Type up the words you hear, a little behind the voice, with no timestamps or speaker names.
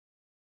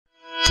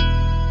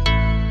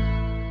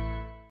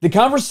The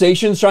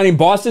conversation surrounding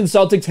Boston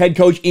Celtics head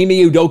coach Ime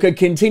Udoka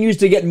continues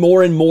to get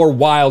more and more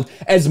wild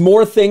as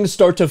more things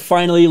start to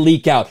finally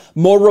leak out,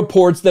 more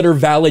reports that are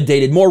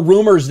validated, more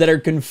rumors that are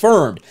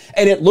confirmed,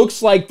 and it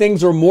looks like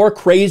things are more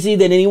crazy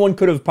than anyone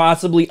could have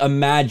possibly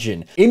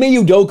imagined. Ime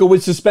Udoka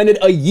was suspended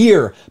a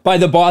year by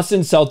the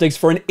Boston Celtics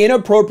for an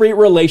inappropriate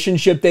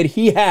relationship that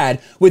he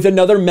had with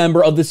another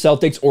member of the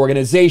Celtics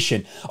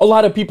organization. A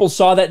lot of people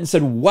saw that and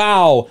said,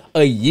 wow,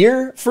 a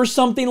year for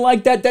something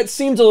like that? That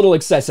seems a little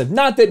excessive.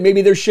 Not that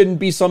maybe there shouldn't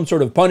be some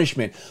sort of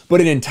punishment, but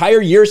an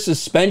entire year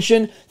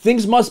suspension,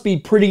 things must be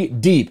pretty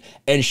deep.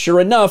 And sure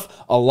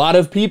enough, a lot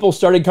of people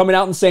started coming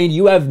out and saying,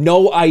 you have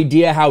no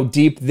idea how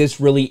deep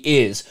this really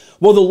is.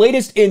 Well, the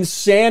latest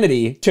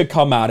insanity to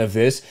come out of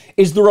this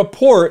is the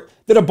report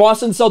that a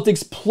Boston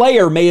Celtics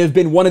player may have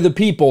been one of the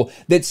people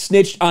that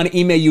snitched on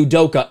Ime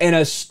Udoka, and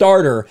a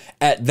starter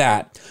at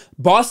that.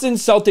 Boston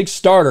Celtics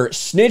starter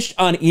snitched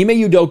on Ime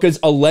Udoka's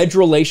alleged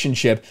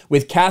relationship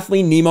with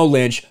Kathleen Nemo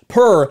Lynch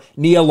per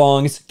Nia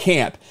Long's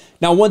camp.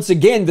 Now, once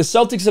again, the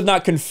Celtics have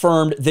not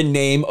confirmed the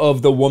name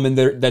of the woman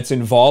that's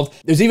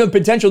involved. There's even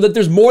potential that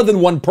there's more than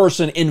one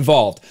person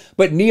involved.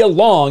 But Nia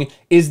Long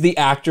is the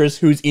actress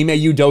who's Ime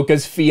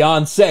Udoka's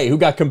fiance, who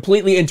got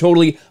completely and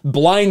totally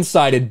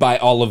blindsided by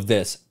all of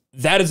this.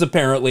 That is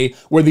apparently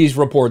where these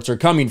reports are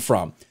coming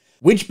from.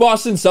 Which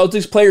Boston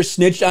Celtics player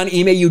snitched on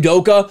Ime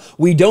Udoka?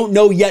 We don't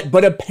know yet,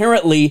 but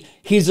apparently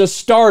he's a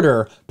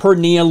starter per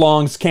Nia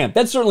Long's camp.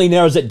 That certainly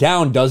narrows it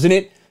down, doesn't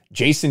it?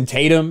 Jason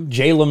Tatum,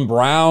 Jaylen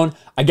Brown,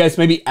 I guess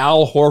maybe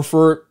Al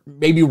Horford,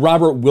 maybe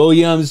Robert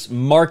Williams,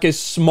 Marcus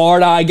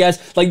Smart, I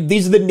guess. Like,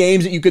 these are the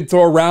names that you could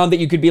throw around that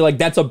you could be like,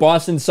 that's a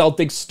Boston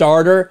Celtics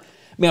starter.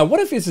 Man, what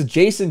if this is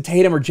Jason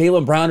Tatum or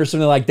Jaylen Brown or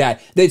something like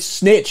that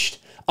snitched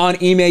on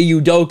Ime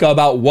Udoka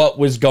about what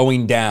was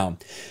going down?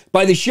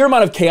 By the sheer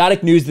amount of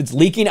chaotic news that's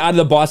leaking out of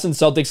the Boston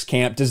Celtics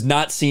camp does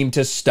not seem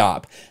to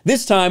stop.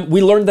 This time,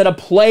 we learned that a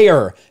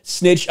player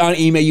snitched on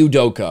Ime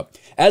Udoka.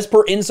 As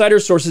per insider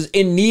sources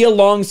in Nia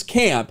Long's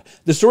camp,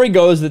 the story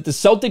goes that the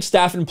Celtics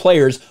staff and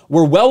players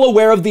were well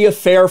aware of the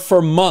affair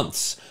for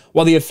months.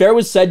 While the affair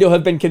was said to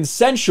have been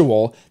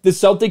consensual, the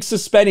Celtics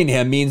suspending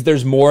him means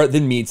there's more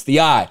than meets the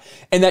eye.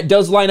 And that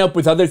does line up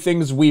with other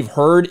things we've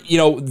heard. You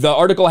know, the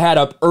article I had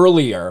up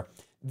earlier,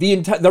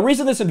 the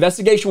reason this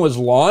investigation was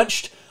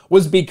launched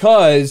was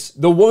because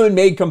the woman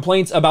made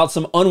complaints about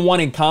some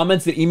unwanted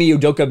comments that Ime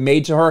Udoka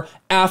made to her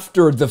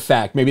after the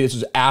fact. Maybe this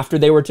was after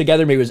they were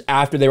together. Maybe it was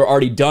after they were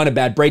already done, a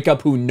bad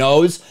breakup, who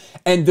knows?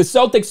 And the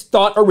Celtics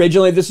thought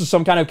originally this was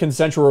some kind of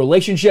consensual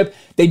relationship.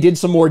 They did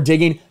some more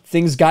digging.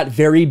 Things got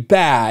very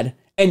bad,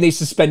 and they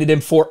suspended him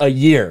for a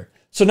year.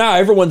 So now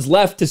everyone's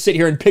left to sit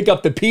here and pick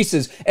up the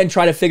pieces and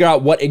try to figure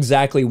out what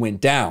exactly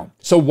went down.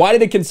 So why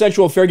did a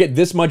consensual affair get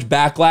this much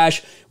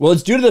backlash? Well,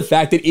 it's due to the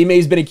fact that Ime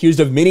has been accused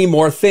of many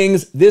more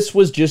things. This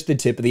was just the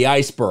tip of the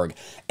iceberg.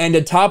 And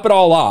to top it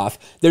all off,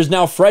 there's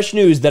now fresh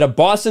news that a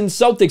Boston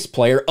Celtics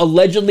player,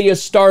 allegedly a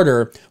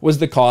starter, was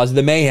the cause of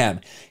the mayhem.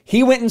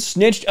 He went and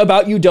snitched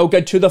about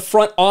Udoka to the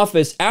front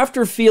office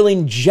after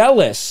feeling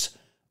jealous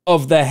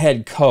of the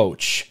head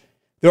coach.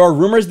 There are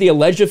rumors the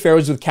alleged affair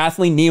was with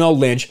Kathleen Nemo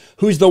Lynch,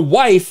 who's the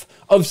wife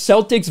of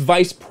Celtics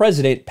Vice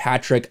President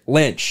Patrick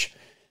Lynch.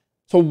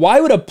 So why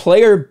would a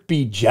player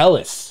be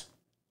jealous?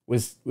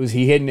 Was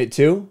he hitting it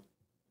too?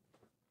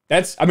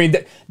 That's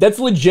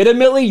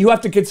legitimately, you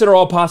have to consider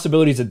all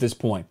possibilities at this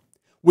point.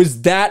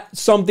 Was that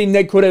something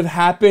that could have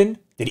happened?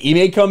 Did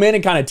Ime come in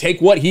and kind of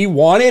take what he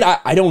wanted?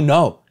 I don't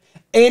know.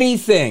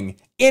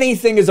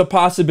 Anything is a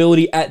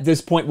possibility at this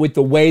point with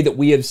the way that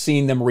we have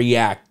seen them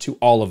react to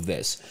all of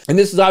this. And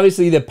this is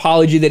obviously the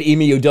apology that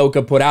Ime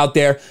Udoka put out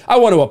there. I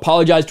want to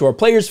apologize to our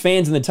players,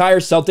 fans, and the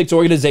entire Celtics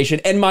organization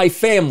and my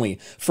family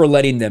for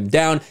letting them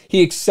down.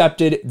 He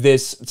accepted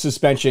this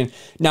suspension.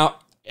 Now,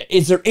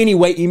 is there any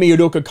way Ime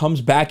Udoka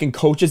comes back and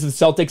coaches the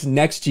Celtics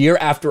next year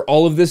after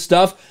all of this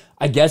stuff?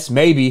 I guess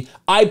maybe.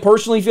 I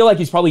personally feel like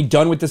he's probably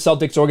done with the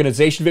Celtics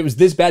organization. If it was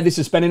this bad, they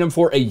suspended him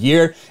for a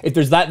year. If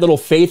there's that little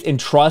faith and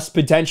trust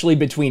potentially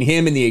between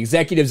him and the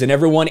executives and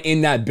everyone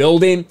in that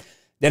building,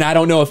 then I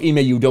don't know if Ime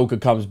Udoka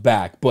comes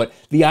back. But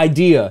the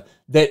idea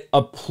that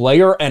a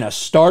player and a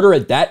starter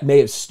at that may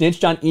have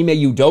snitched on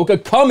Ime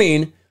Udoka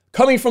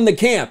coming from the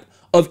camp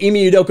of Ime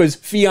Udoka's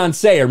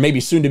fiance, or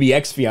maybe soon to be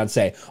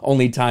ex-fiance,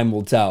 only time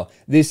will tell.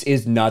 This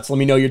is nuts. Let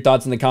me know your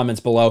thoughts in the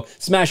comments below.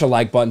 Smash a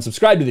like button,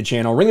 subscribe to the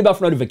channel, ring the bell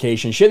for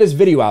notifications, share this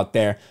video out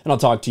there, and I'll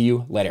talk to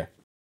you later.